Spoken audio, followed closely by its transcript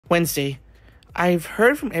Wednesday. I've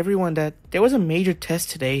heard from everyone that there was a major test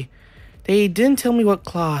today. They didn't tell me what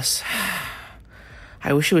class.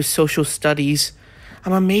 I wish it was social studies.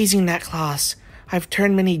 I'm amazing in that class. I've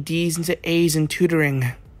turned many D's into A's in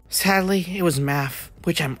tutoring. Sadly, it was math,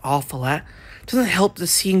 which I'm awful at. Doesn't help the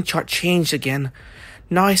seeing chart changed again.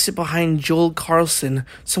 Now I sit behind Joel Carlson,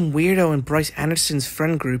 some weirdo in Bryce Anderson's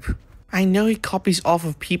friend group. I know he copies off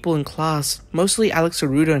of people in class, mostly Alex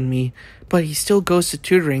Aruda and me, but he still goes to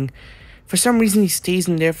tutoring. For some reason he stays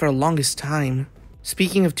in there for the longest time.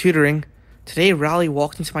 Speaking of tutoring, today Raleigh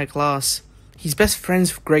walked into my class. He's best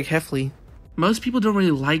friends with Greg Heffley. Most people don't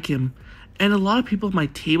really like him, and a lot of people at my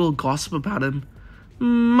table gossip about him.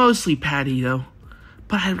 Mostly Patty, though.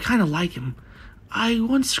 But I kinda like him. I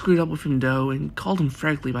once screwed up with him, though, and called him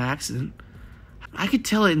Fregley by accident. I could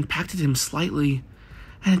tell it impacted him slightly,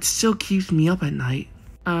 and it still keeps me up at night.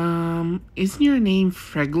 Isn't your name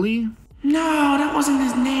Fregley? No, that wasn't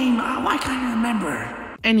his name. Why can't I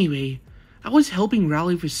remember? Anyway, I was helping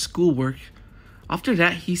Raleigh with his schoolwork. After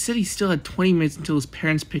that, he said he still had 20 minutes until his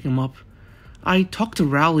parents pick him up. I talked to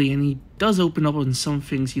Raleigh, and he does open up on some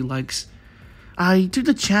things he likes. I took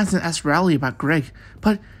the chance and asked Raleigh about Greg,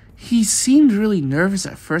 but he seemed really nervous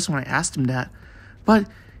at first when I asked him that. But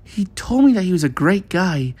he told me that he was a great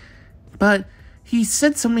guy. But he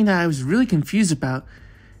said something that I was really confused about.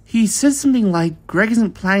 He said something like, Greg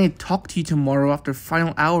isn't planning to talk to you tomorrow after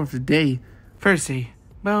final hour of the day. Thursday.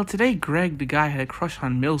 Well, today Greg, the guy I had a crush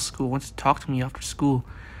on in middle school, wants to talk to me after school.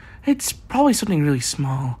 It's probably something really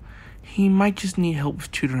small. He might just need help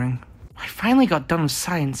with tutoring. I finally got done with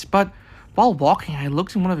science, but while walking, I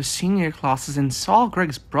looked in one of his senior classes and saw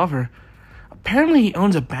Greg's brother. Apparently he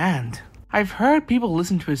owns a band. I've heard people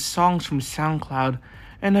listen to his songs from SoundCloud,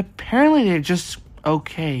 and apparently they're just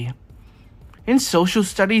okay. In social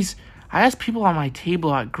studies, I asked people on my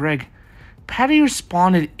table about Greg. Patty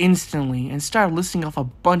responded instantly and started listing off a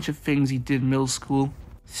bunch of things he did in middle school.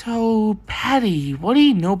 So, Patty, what do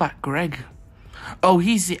you know about Greg? Oh,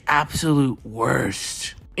 he's the absolute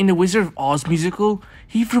worst. In the Wizard of Oz musical,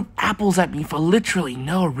 he threw apples at me for literally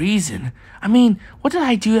no reason. I mean, what did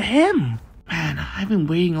I do to him? Man, I've been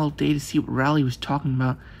waiting all day to see what Raleigh was talking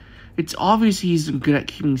about. It's obvious he's good at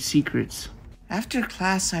keeping secrets. After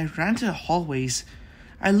class, I ran to the hallways.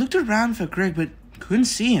 I looked around for Greg, but couldn't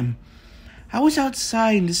see him. I was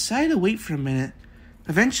outside and decided to wait for a minute.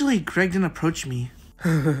 Eventually, Greg didn't approach me.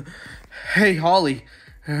 Hey, Holly.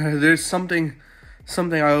 There's something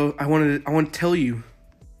I want to tell you.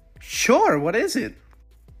 Sure, what is it?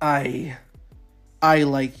 I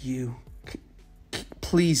like you.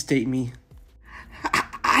 Please date me.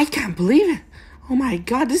 I can't believe it. Oh my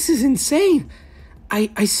god, this is insane.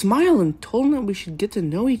 I smiled and told him that we should get to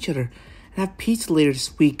know each other and have pizza later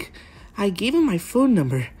this week. I gave him my phone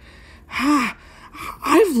number.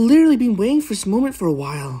 I've literally been waiting for this moment for a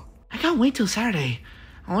while. I can't wait till Saturday.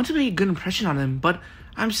 I want to make a good impression on him, but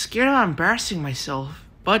I'm scared of embarrassing myself.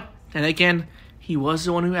 But then again, he was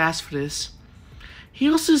the one who asked for this. He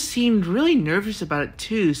also seemed really nervous about it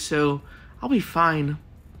too, so I'll be fine.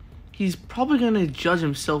 He's probably going to judge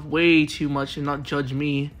himself way too much and not judge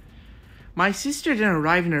me. My sister didn't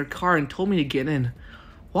arrive in her car and told me to get in.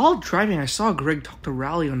 While driving, I saw Greg talk to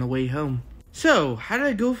Raleigh on the way home. So, how did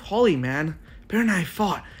it go with Holly, man? Better than I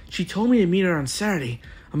thought. She told me to meet her on Saturday.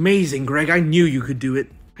 Amazing, Greg. I knew you could do it.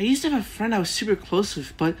 I used to have a friend I was super close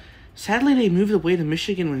with, but sadly they moved away to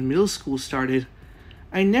Michigan when middle school started.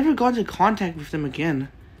 I never got into contact with them again.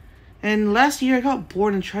 And last year I got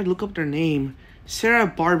bored and tried to look up their name, Sarah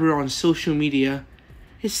Barber, on social media.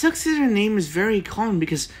 It sucks that her name is very common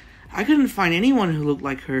because I couldn't find anyone who looked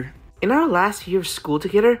like her. In our last year of school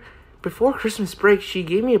together, before Christmas break, she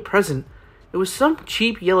gave me a present. It was some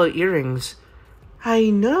cheap yellow earrings. I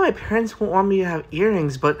know my parents won't want me to have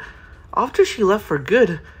earrings, but after she left for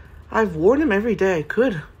good, I've worn them every day I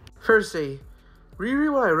could. Thursday.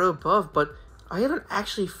 Reread what I wrote above, but I haven't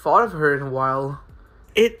actually thought of her in a while.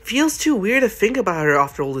 It feels too weird to think about her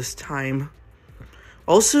after all this time.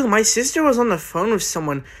 Also, my sister was on the phone with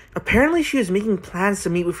someone. Apparently she was making plans to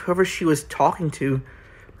meet with whoever she was talking to.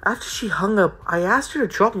 After she hung up, I asked her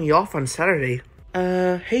to drop me off on Saturday.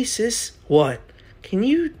 Hey sis. What? Can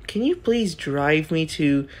you please drive me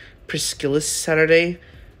to Priscilla's Saturday?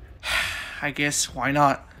 I guess, why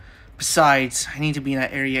not? Besides, I need to be in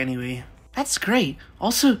that area anyway. That's great.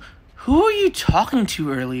 Also, who were you talking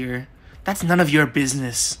to earlier? That's none of your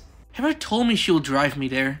business. Heather told me she'll drive me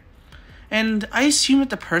there. And I assume that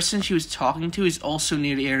the person she was talking to is also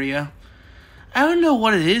near the area. I don't know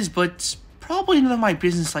what it is, but it's probably none of my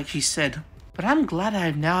business like she said. But I'm glad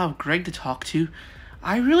I now have Greg to talk to.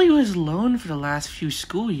 I really was alone for the last few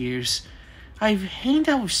school years. I've hanged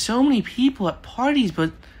out with so many people at parties,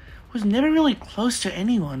 but was never really close to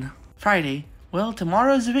anyone. Friday. Well,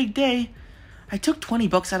 tomorrow's a big day. I took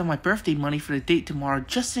 $20 out of my birthday money for the date tomorrow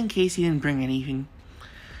just in case he didn't bring anything.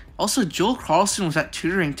 Also, Joel Carlson was at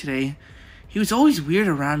tutoring today. He was always weird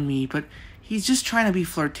around me, but he's just trying to be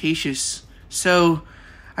flirtatious. So,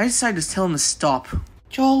 I decided to tell him to stop.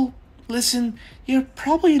 Joel, listen, you're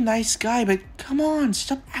probably a nice guy, but come on,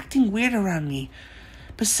 stop acting weird around me.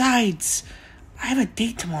 Besides, I have a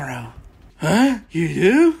date tomorrow. Huh? You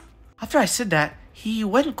do? After I said that, he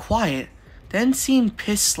went quiet, then seemed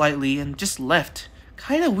pissed slightly and just left.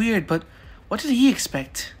 Kinda weird, but what did he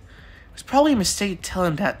expect? It was probably a mistake to tell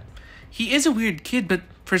him that. He is a weird kid, but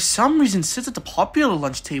for some reason sits at the popular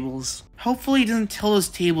lunch tables. Hopefully he doesn't tell those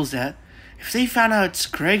tables that. If they found out it's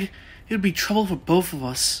Greg, it would be trouble for both of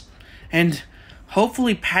us. And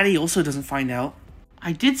hopefully Patty also doesn't find out.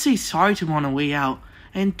 I did say sorry to him on the way out,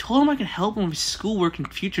 and told him I could help him with his schoolwork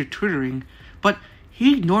and future tutoring, but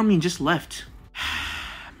he ignored me and just left.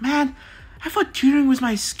 Man, I thought tutoring was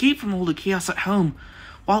my escape from all the chaos at home,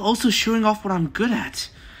 while also showing off what I'm good at.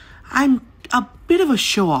 I'm a bit of a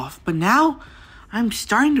show-off, but now I'm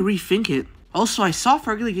starting to rethink it. Also, I saw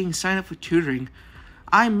Fergley getting signed up for tutoring.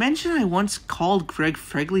 I mentioned I once called Greg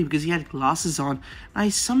Fregley because he had glasses on, and I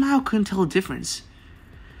somehow couldn't tell the difference.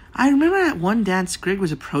 I remember at one dance Greg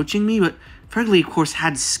was approaching me, but Fergley of course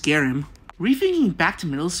had to scare him. Rethinking back to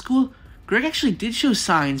middle school, Greg actually did show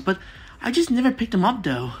signs, but I just never picked him up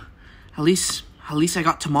though. At least I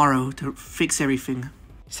got tomorrow to fix everything.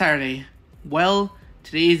 Saturday. Well,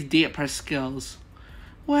 today's day at Prescales.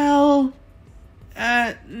 Well,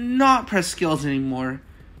 not Prescales anymore.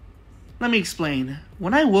 Let me explain.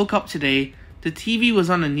 When I woke up today, the TV was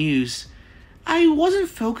on the news. I wasn't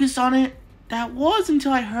focused on it. That was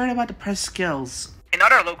until I heard about the Prescales. In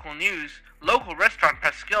other local news, local restaurant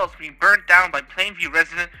Prescales being burnt down by Plainview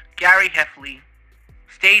resident Gary Heffley.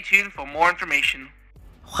 Stay tuned for more information.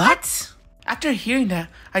 What? After hearing that,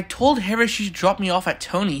 I told Heather she should drop me off at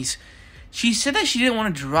Tony's. She said that she didn't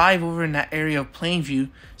want to drive over in that area of Plainview,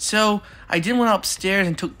 so I then went upstairs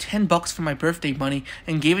and took $10 from my birthday money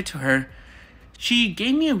and gave it to her. She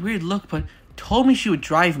gave me a weird look, but told me she would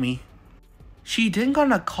drive me. She then got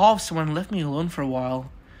on a call with someone and left me alone for a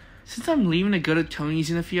while. Since I'm leaving to go to Tony's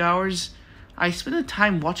in a few hours, I spent the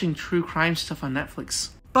time watching true crime stuff on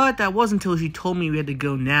Netflix. But that wasn't until she told me we had to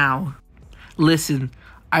go now. Listen,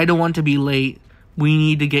 I don't want to be late. We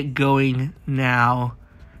need to get going now.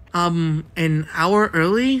 An hour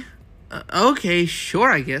early? Okay,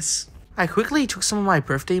 sure, I guess. I quickly took some of my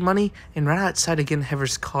birthday money and ran outside to get in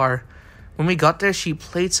Heather's car. When we got there, she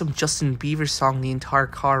played some Justin Bieber song the entire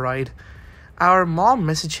car ride. Our mom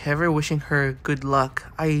messaged Heather wishing her good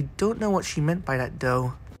luck. I don't know what she meant by that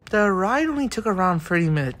though. The ride only took around 30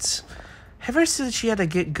 minutes. Heather said she had to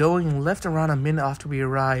get going and left around a minute after we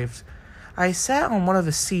arrived. I sat on one of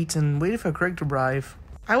the seats and waited for Greg to arrive.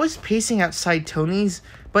 I was pacing outside Tony's,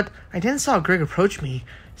 but I then saw Greg approach me,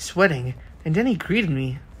 sweating, and then he greeted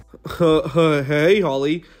me. Hey,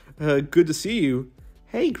 Holly. Good to see you.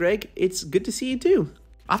 Hey, Greg. It's good to see you, too.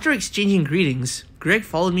 After exchanging greetings, Greg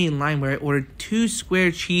followed me in line where I ordered 2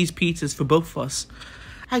 square cheese pizzas for both of us.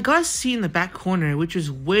 I got a seat in the back corner, which was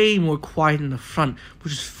way more quiet than the front,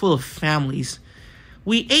 which was full of families.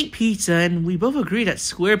 We ate pizza, and we both agreed that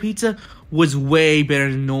square pizza was way better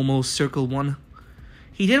than normal circle one.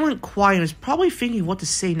 He then went quiet and was probably thinking what to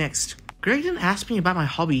say next. Greg then asked me about my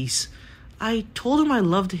hobbies. I told him I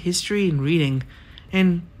loved history and reading,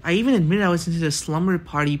 and I even admitted I was into the Slumber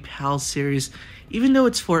Party Pals series, even though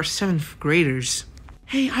it's for 7th graders.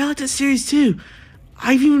 Hey, I like that series too.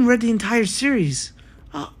 I've even read the entire series.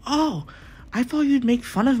 Oh, I thought you'd make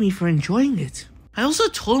fun of me for enjoying it. I also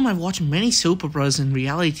told him I've watched many soap operas and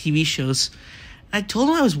reality TV shows. I told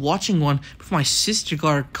him I was watching one before my sister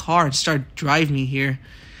got her car and started driving me here.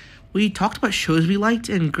 We talked about shows we liked,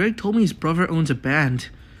 and Greg told me his brother owns a band.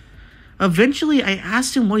 Eventually, I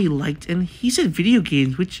asked him what he liked, and he said video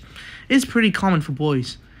games, which is pretty common for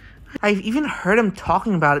boys. I've even heard him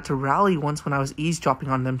talking about it to Rowley once when I was eavesdropping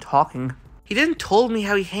on them talking. He then told me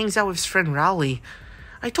how he hangs out with his friend Rowley.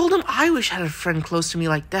 I told him I wish I had a friend close to me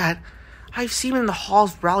like that. I've seen him in the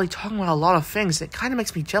halls with Rowley talking about a lot of things, and it kind of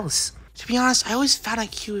makes me jealous. To be honest, I always found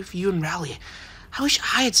it cute with you and Rowley. I wish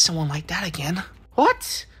I had someone like that again.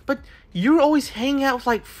 What? But you were always hanging out with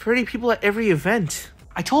like 30 people at every event.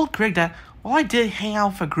 I told Greg that while I did hang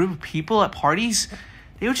out with a group of people at parties,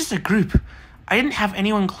 they were just a group. I didn't have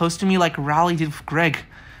anyone close to me like Rowley did with Greg.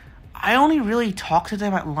 I only really talked to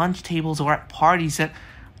them at lunch tables or at parties that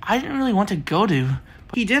I didn't really want to go to.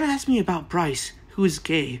 He then asked me about Bryce, who is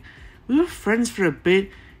gay. We were friends for a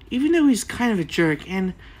bit, even though he's kind of a jerk,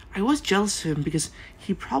 and I was jealous of him because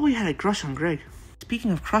he probably had a crush on Greg.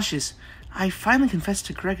 Speaking of crushes, I finally confessed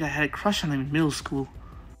to Greg that I had a crush on him in middle school.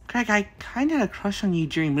 Greg, I kinda had a crush on you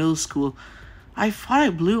during middle school. I thought I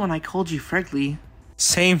blew when I called you Fregley.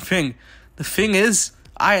 Same thing. The thing is,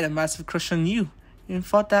 I had a massive crush on you and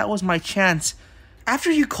thought that was my chance.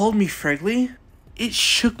 After you called me Fregley, It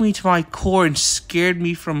shook me to my core and scared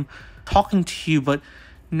me from talking to you, but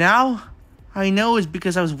now I know it's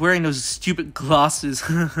because I was wearing those stupid glasses.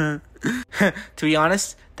 to be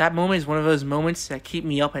honest, that moment is one of those moments that keep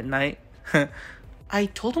me up at night. I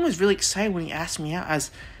told him I was really excited when he asked me out,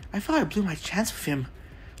 as I thought I blew my chance with him.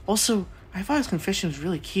 Also, I thought his confession was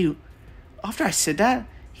really cute. After I said that,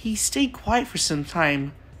 he stayed quiet for some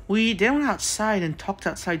time. We then went outside and talked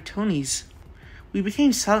outside Tony's. We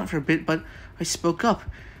became silent for a bit, but I spoke up.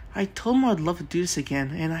 I told him I'd love to do this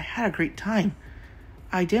again, and I had a great time.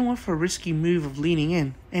 I then went for a risky move of leaning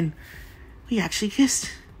in, and we actually kissed.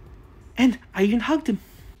 And I even hugged him.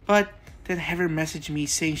 But then Heather messaged me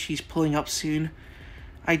saying she's pulling up soon.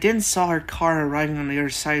 I then saw her car arriving on the other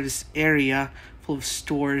side of this area full of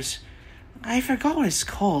stores. I forgot what it's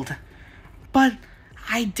called. But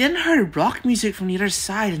I then heard rock music from the other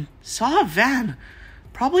side and saw a van.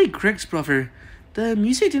 Probably Greg's brother. The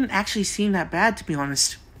music didn't actually seem that bad, to be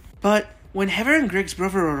honest. But when Heather and Greg's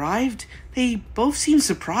brother arrived, they both seemed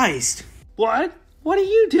surprised. What? What are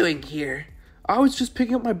you doing here? I was just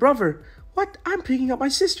picking up my brother. What? I'm picking up my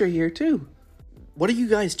sister here too. What are you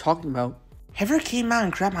guys talking about? Heather came out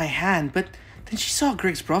and grabbed my hand, but then she saw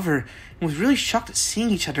Greg's brother and was really shocked at seeing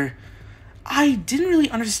each other. I didn't really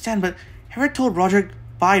understand, but Heather told Rodrick,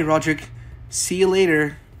 "Bye, Rodrick. See you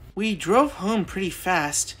later." We drove home pretty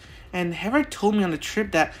fast, and Heather told me on the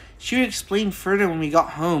trip that she would explain further when we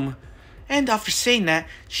got home. And after saying that,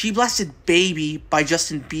 she blasted Baby by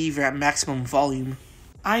Justin Bieber at maximum volume.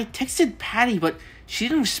 I texted Patty, but she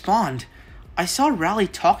didn't respond. I saw Riley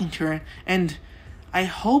talking to her, and I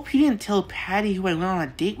hope he didn't tell Patty who I went on a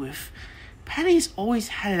date with. Patty's always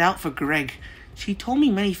had it out for Greg. She told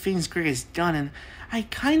me many things Greg has done, and I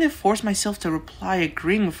kind of forced myself to reply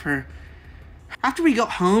agreeing with her. After we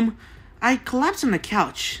got home, I collapsed on the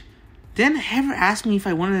couch. Then Heather asked me if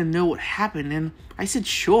I wanted to know what happened, and I said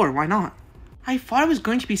sure, why not? I thought it was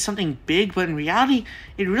going to be something big, but in reality,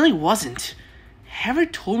 it really wasn't. Heather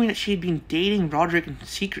told me that she had been dating Rodrick in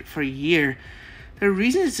secret for a year. The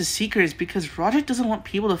reason it's a secret is because Rodrick doesn't want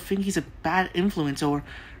people to think he's a bad influence or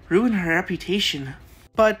ruin her reputation.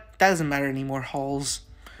 But that doesn't matter anymore, Halls.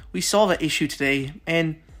 We solved that issue today,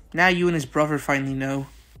 and now you and his brother finally know.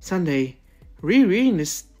 Sunday. Rereading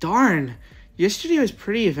this, darn. Yesterday was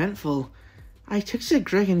pretty eventful. I texted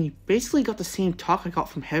Greg and he basically got the same talk I got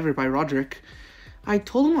from Heather by Rodrick. I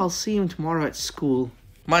told him I'll see him tomorrow at school.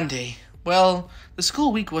 Monday. Well, the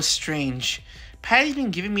school week was strange. Patty's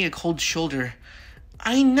been giving me a cold shoulder.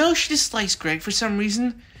 I know she dislikes Greg for some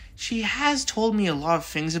reason. She has told me a lot of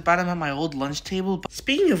things about him at my old lunch table. But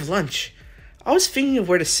speaking of lunch, I was thinking of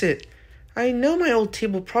where to sit. I know my old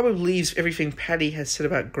table probably believes everything Patty has said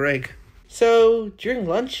about Greg. So, during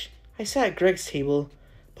lunch, I sat at Greg's table,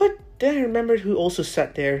 but then I remembered who also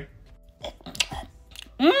sat there.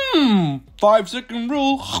 5-second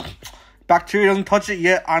rule. Bacteria doesn't touch it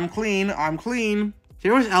yet. I'm clean.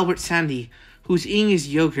 There was Albert Sandy, who was eating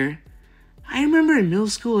his yogurt. I remember in middle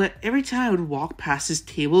school that every time I would walk past his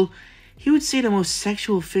table, he would say the most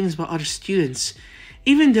sexual things about other students,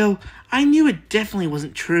 even though I knew it definitely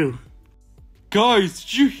wasn't true. Guys,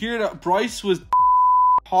 did you hear that Bryce was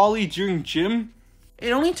Holly during gym?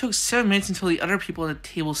 It only took 7 minutes until the other people at the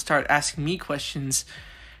table started asking me questions.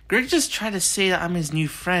 Greg just tried to say that I'm his new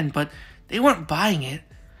friend, but they weren't buying it.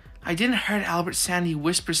 I didn't heard Albert Sandy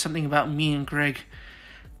whisper something about me and Greg.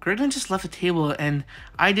 Greg then just left the table, and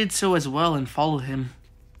I did so as well and followed him.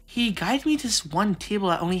 He guided me to this one table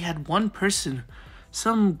that only had one person,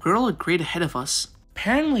 some girl a grade ahead of us.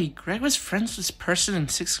 Apparently, Greg was friends with this person in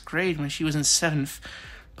 6th grade when she was in 7th,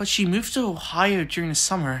 but she moved to Ohio during the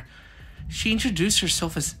summer. She introduced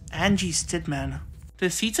herself as Angie Stidman. The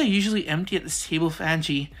seats are usually empty at this table for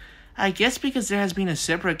Angie, I guess because there has been a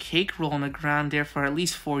zebra cake roll on the ground there for at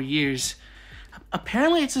least 4 years.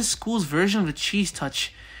 Apparently it's the school's version of the cheese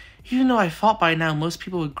touch, even though I thought by now most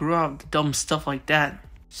people would grow out of dumb stuff like that.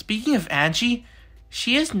 Speaking of Angie,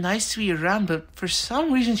 she is nice to be around, but for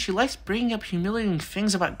some reason she likes bringing up humiliating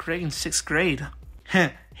things about Greg in 6th grade.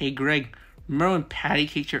 Hey Greg, remember when Patty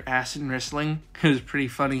kicked your ass in wrestling? It was pretty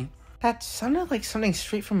funny. That sounded like something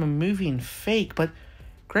straight from a movie and fake, but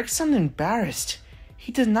Greg sounded embarrassed.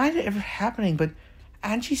 He denied it ever happening, but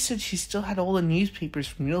Angie said she still had all the newspapers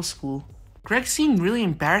from middle school. Greg seemed really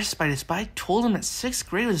embarrassed by this, but I told him that 6th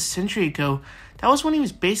grade was a century ago. That was when he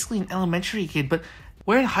was basically an elementary kid, but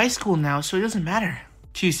we're in high school now, so it doesn't matter.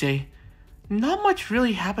 Tuesday. Not much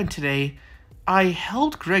really happened today. I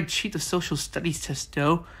helped Greg cheat the social studies test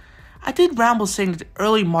though. I did ramble saying that the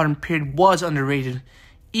early modern period was underrated,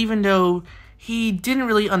 even though he didn't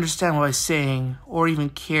really understand what I was saying, or even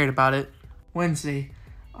cared about it. Wednesday.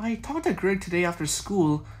 I talked to Greg today after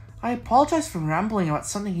school. I apologized for rambling about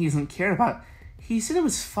something he doesn't care about. He said it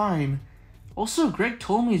was fine. Also, Greg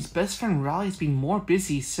told me his best friend Riley's been more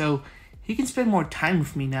busy, so he can spend more time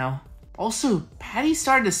with me now. Also, Patty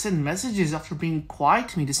started to send messages after being quiet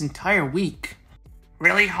to me this entire week.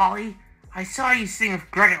 Really, Holly? I saw you sitting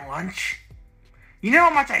with Greg at lunch. You know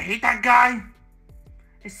how much I hate that guy?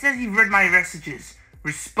 It says he read my messages.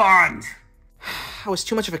 Respond. I was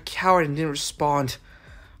too much of a coward and didn't respond.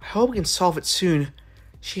 I hope we can solve it soon.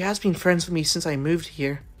 She has been friends with me since I moved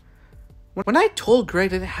here. When I told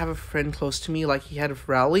Greg I didn't have a friend close to me like he had with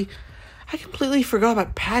Rowley, I completely forgot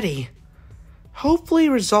about Patty. Hopefully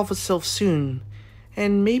it resolve itself soon,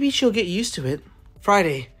 and maybe she'll get used to it.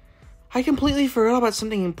 Friday. I completely forgot about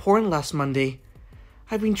something important last Monday.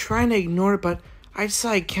 I've been trying to ignore it, but I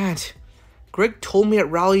decided I can't. Greg told me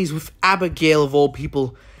that Rowley's with Abigail of all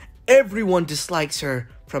people. Everyone dislikes her,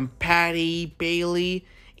 from Patty, Bailey,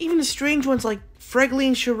 even the strange ones like Fregley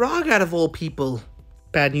and Shirag out of all people.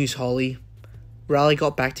 Bad news, Holly. Rowley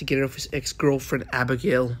got back together with his ex-girlfriend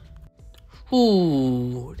Abigail.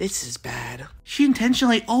 Ooh, this is bad. She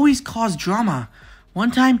intentionally always caused drama.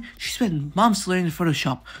 One time, she spent months learning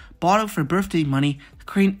Photoshop, bought out for birthday money to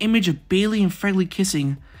create an image of Bailey and Fregley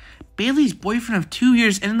kissing. Bailey's boyfriend of 2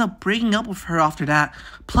 years ended up breaking up with her after that.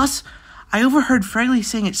 Plus, I overheard Fregley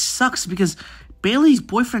saying it sucks because Bailey's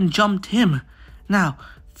boyfriend jumped him. Now,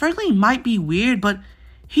 Fregley might be weird, but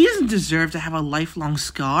he doesn't deserve to have a lifelong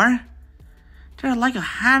scar. There are like a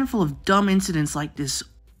handful of dumb incidents like this,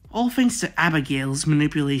 all thanks to Abigail's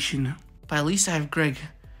manipulation. But at least I have Greg.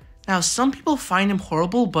 Now, some people find him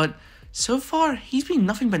horrible, but so far, he's been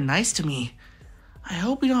nothing but nice to me. I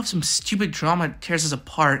hope we don't have some stupid drama that tears us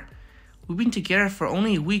apart. We've been together for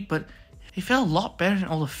only a week, but it felt a lot better than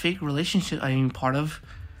all the fake relationships I've been part of.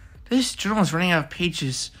 This journal is running out of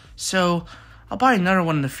pages, so I'll buy another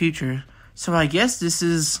one in the future. So I guess this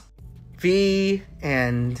is the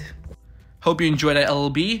end. Hope you enjoyed that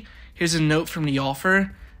LLB. Here's a note from the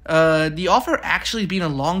author. The author actually being a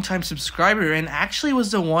long-time subscriber and actually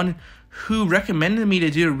was the one who recommended me to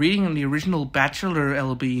do a reading on the original Bachelor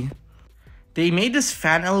LLB. They made this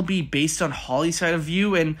fan LLB based on Holly's side of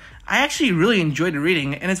view, and I actually really enjoyed the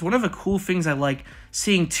reading, and it's one of the cool things I like,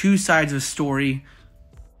 seeing two sides of a story.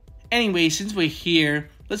 Anyway, since we're here,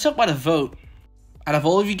 let's talk about a vote. Out of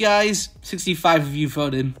all of you guys, 65 of you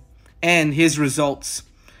voted. And here's results.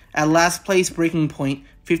 At last place, Breaking Point,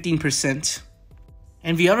 15%.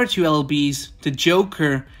 And the other two LLBs, The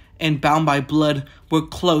Joker and Bound by Blood, were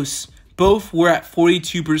close. Both were at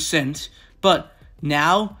 42%. But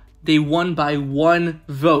now, they won by one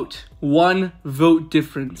vote. One vote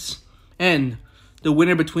difference. And the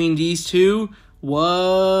winner between these two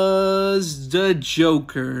was The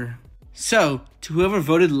Joker. So, to whoever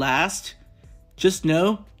voted last, just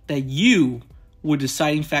know that you were the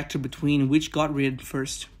deciding factor between which got read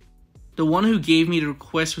first. The one who gave me the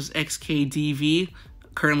request was XKDV,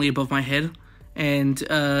 currently above my head. And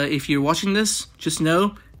if you're watching this, just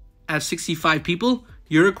know, out of 65 people,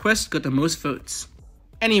 your request got the most votes.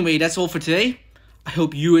 Anyway, that's all for today. I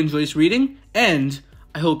hope you enjoy this reading, and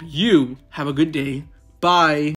I hope you have a good day. Bye.